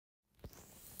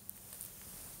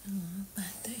Oh,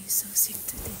 Panda is so sick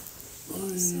today.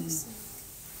 So sick.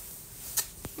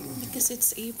 Because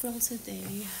it's April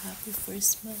today. Happy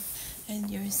first month.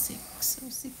 And you're sick. So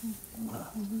sick.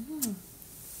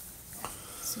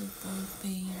 So poor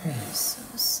baby is so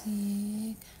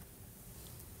sick.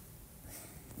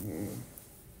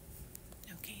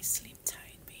 Okay, sleep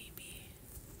tight, baby.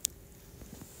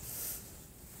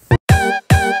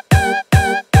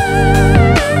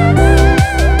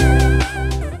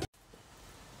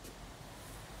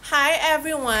 Hi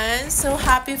everyone. So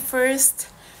happy first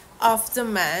of the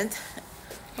month.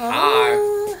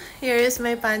 Oh, here is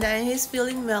my panda and he's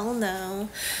feeling well now.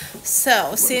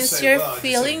 So since you're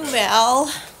feeling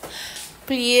well,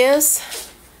 please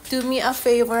do me a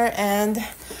favor and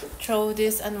throw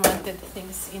these unwanted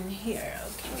things in here,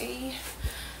 okay?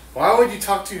 Why would you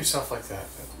talk to yourself like that?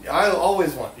 I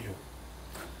always want you.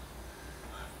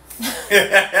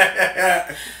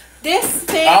 This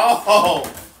thing. Oh,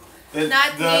 the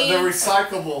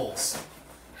recyclables.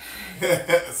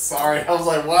 Sorry, I was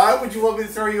like, why would you want me to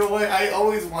throw you away? I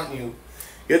always want you.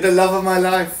 You're the love of my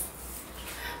life.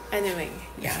 Anyway,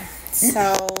 yeah.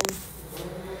 So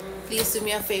please do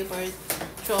me a favor,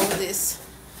 throw this.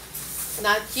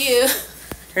 Not you.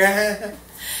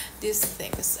 These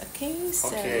things, okay?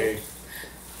 So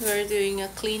we're doing a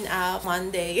clean up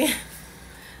Monday.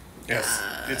 Yes,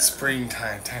 it's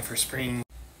springtime. Time for spring.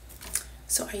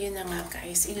 So ayun na nga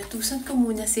guys, inutusan ko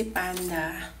muna si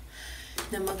Panda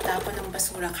na magtapon ng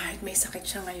basura kahit may sakit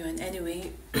siya ngayon.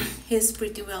 Anyway, he's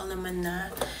pretty well naman na.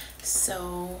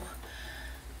 So,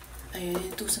 ayun,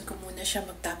 inutusan ko muna siya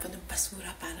magtapon ng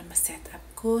basura para ma-set up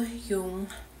ko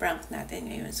yung prank natin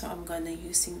ngayon. So, I'm gonna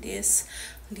using this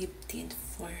lip tint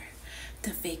for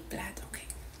the fake blood,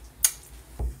 okay?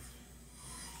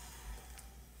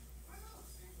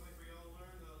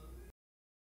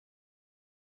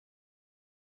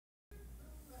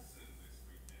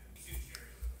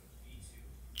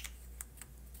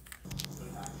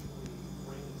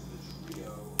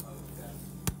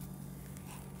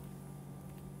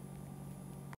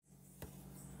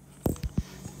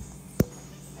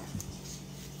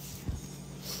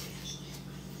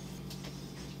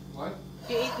 What?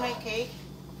 You ate my cake?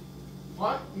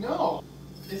 What? No.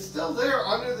 It's still there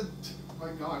under the... Oh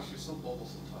my gosh, you're so bold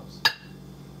sometimes.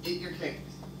 Eat your cake.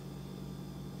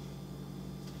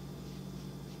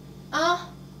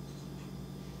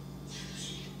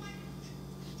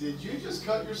 Did you just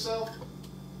cut yourself?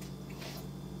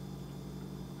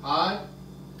 Han?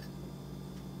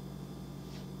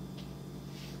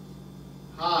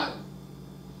 Han?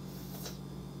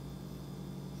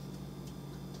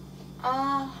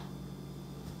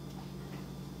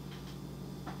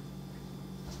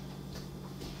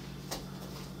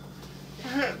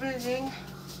 Breathing.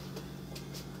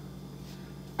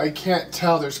 I can't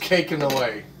tell. There's cake in the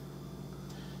way.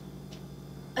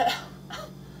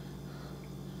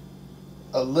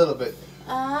 A little bit.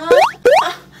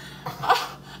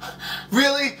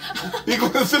 Really? You're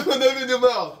going to throw that in your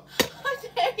mouth. How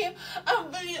dare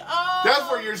you? That's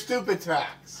for your stupid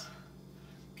tax.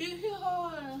 Give you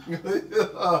one.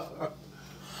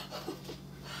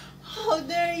 How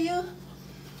dare you?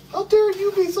 How dare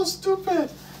you be so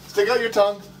stupid? Stick out your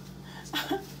tongue.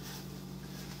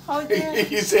 How dare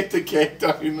You say the cake,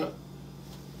 don't you know?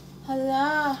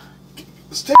 Hala.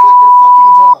 Stick out your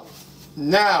fucking tongue.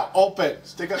 Now, open.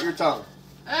 Stick out your tongue.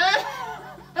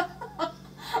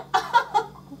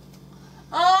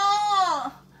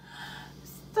 Oh!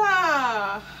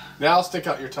 Stop. Now stick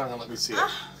out your tongue and let me see it.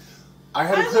 I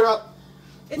had to clear up.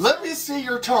 Let me see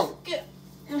your tongue.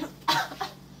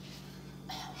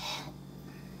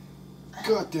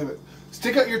 God damn it.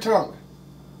 Stick out your tongue.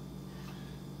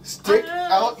 Stick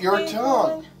out your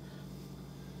tongue.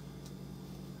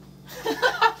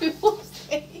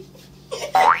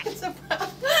 It's a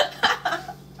problem.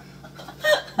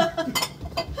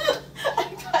 I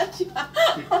got you.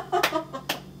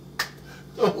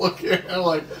 Look here, I'm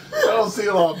like, I don't see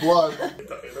a lot of blood.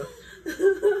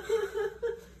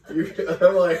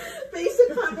 I'm like, Face the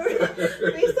camera.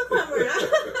 Face the camera.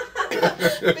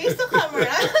 Face the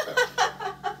camera.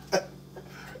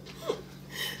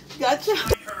 Gotcha.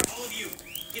 All of you,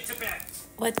 get to bed.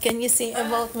 What can you say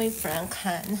about my prank,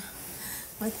 Han?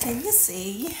 What can you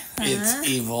say? Huh? it's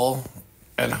evil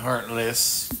and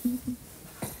heartless.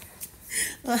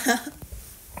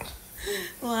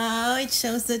 Wow, it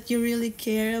shows that you really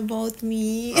care about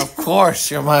me. Of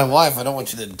course, you're my wife. I don't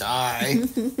want you to die.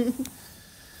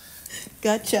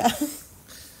 Gotcha.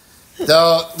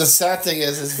 Though the sad thing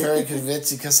is, it's very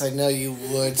convincing because I know you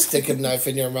would stick a knife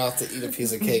in your mouth to eat a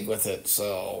piece of cake with it.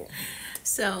 So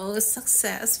So,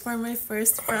 success for my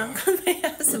first prank on my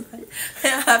husband.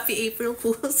 Happy April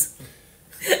Fools.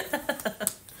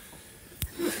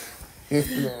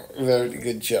 Very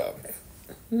good job.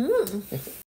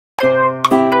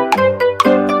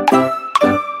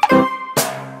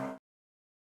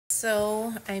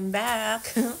 So, I'm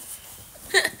back.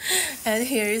 And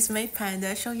here is my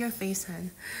panda. Show your face,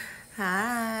 hon.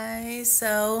 Hi.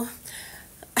 So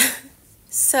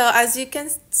as you can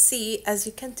see, as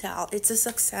you can tell, it's a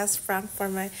success prank for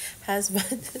my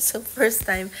husband. So first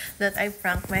time that I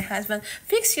prank my husband.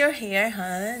 Fix your hair,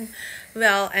 hon.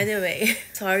 Well, anyway,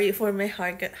 sorry for my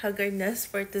haggardness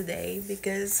for today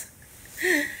because,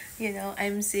 you know,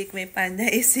 I'm sick. My panda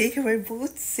is sick. We're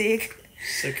both sick.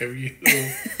 Sick of you.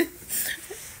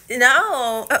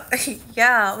 No.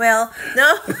 Yeah, well,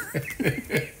 no.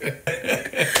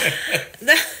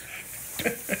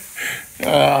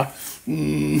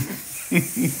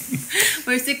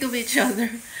 We're sick of each other.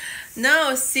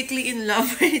 No, sickly in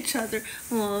love with each other.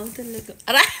 Oh, talaga.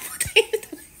 Aray, putay na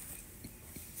talaga.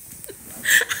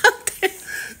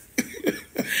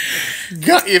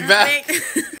 Got you back.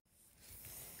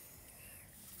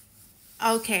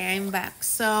 Okay, I'm back.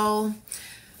 So,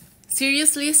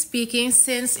 seriously speaking,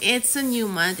 since it's a new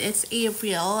month, it's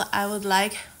April,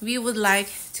 we would like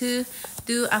to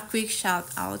do a quick shout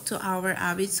out to our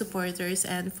avid supporters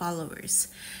and followers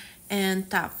and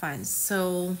top fans.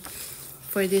 So,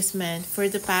 for this month, for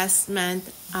the past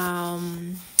month,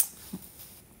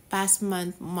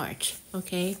 March.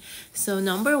 Okay, so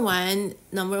number one,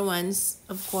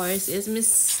 of course, is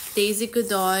Miss Daisy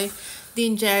Godoy,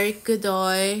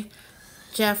 𝘠𝘱𝘳𝘦,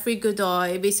 Jeffrey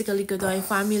Godoy, basically Godoy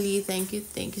family. Thank you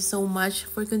so much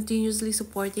for continuously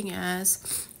supporting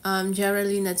us.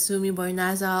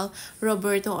 𝘔𝘰𝘷𝘦,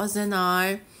 Roberto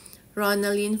Ozanar,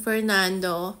 Ronaldin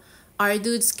Fernando, our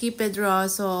dude Ski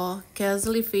Pedroso,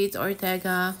 Kelsley Faith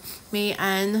Ortega, May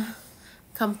Ann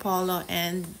Campolo,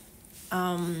 and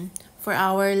for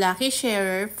our lucky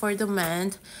sharer for the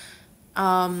month,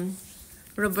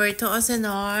 Roberto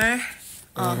Ozanar.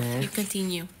 You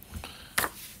continue.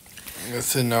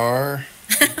 It's an R.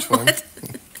 Which one?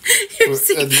 You're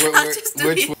sick.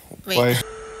 Which one? Wait.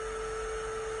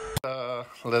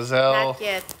 Lizelle. Not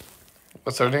yet.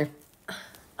 What's her name?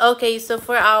 Okay, so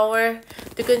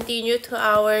to continue to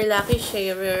our lucky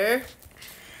sharer.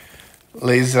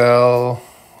 Lizelle.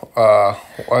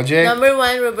 YJ. Number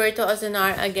one, Roberto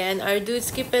Ozanar again. Our dude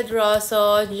Ski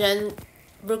Pedroso, Jen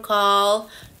Brucal,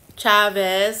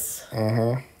 Chavez,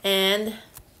 and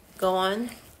go on.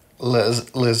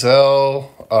 Lizelle.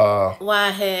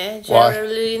 Wahe,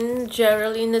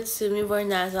 Geraldine Natsumi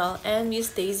Bornazal, and Miss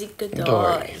Daisy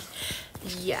Godoy.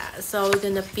 Yeah, so we're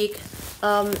gonna pick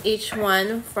each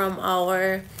one from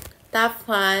our top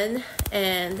fan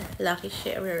and lucky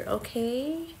sharer.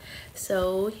 Okay,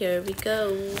 so here we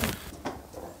go.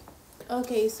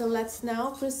 Okay, so let's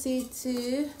now proceed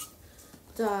to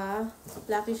the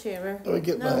lucky sharer. Let me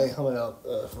get my helmet out.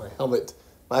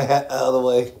 My hat out of the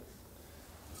way.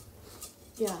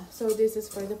 Yeah, so this is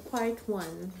for the part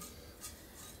 1.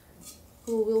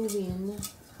 Who will win?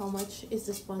 How much is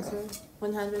the sponsor?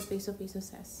 100 peso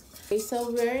says. Okay, so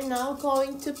we're now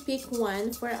going to pick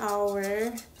one for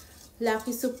our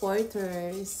lucky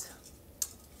supporters.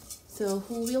 So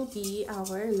who will be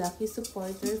our lucky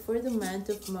supporter for the month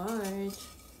of March?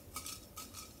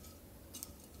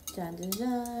 Dun dun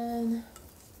dun.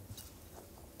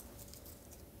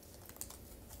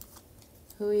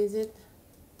 Who is it?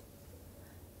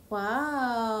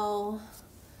 Wow,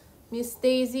 Miss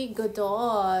Daisy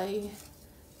Godoy,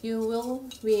 you will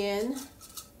win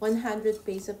 100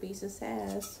 peso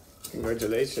says.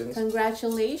 Congratulations.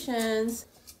 Congratulations.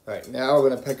 All right, now we're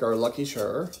gonna pick our lucky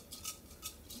sharer.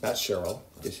 Not Cheryl,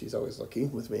 because she's always lucky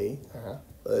with me.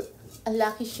 But a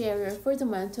lucky sharer for the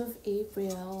month of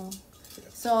April.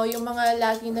 So, yung mga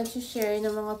laging nag-share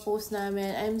ng mga post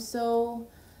namin, I'm so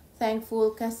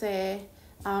thankful kasi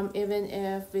even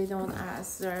if we don't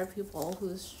ask, there are people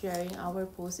who's sharing our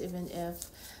posts, even if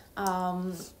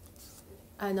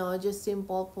just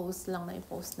simple post lang na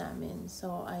i-post namin.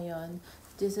 So ayun,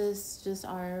 this is just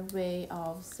our way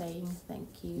of saying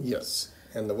thank you. yes,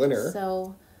 and the winner.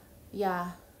 So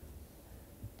yeah,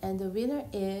 and the winner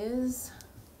is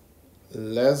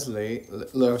Lizelle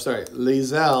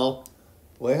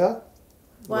Wahe.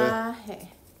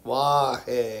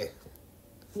 Wahe.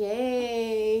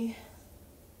 Yay!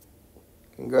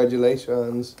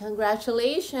 Congratulations.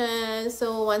 Congratulations.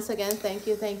 So once again, thank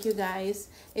you guys.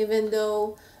 Even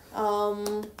though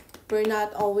we're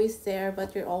not always there,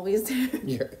 but you're always there.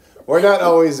 Yeah. We're not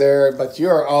always there, but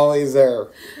you're always there.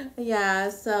 Yeah,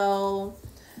 so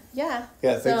yeah.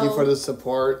 Yeah, thank you So, for the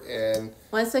support, and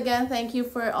once again, thank you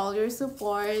for all your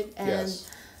support, and yes,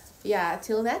 yeah,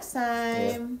 till next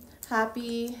time.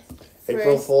 Happy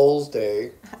April first- Fool's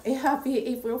Day. Happy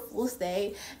April Fool's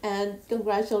Day, and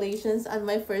congratulations on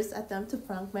my first attempt to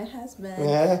prank my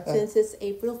husband since it's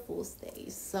April Fool's Day.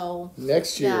 So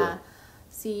Next year, yeah,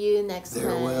 see you next time.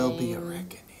 there will be a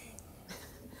reckoning.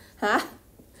 Huh?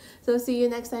 So see you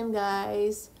next time,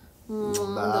 guys. Don't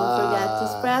Bye. forget to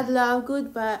spread love,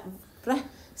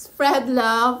 spread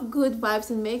love, good vibes,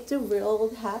 and make the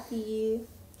world happy.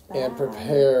 Bye. And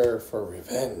prepare for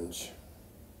revenge.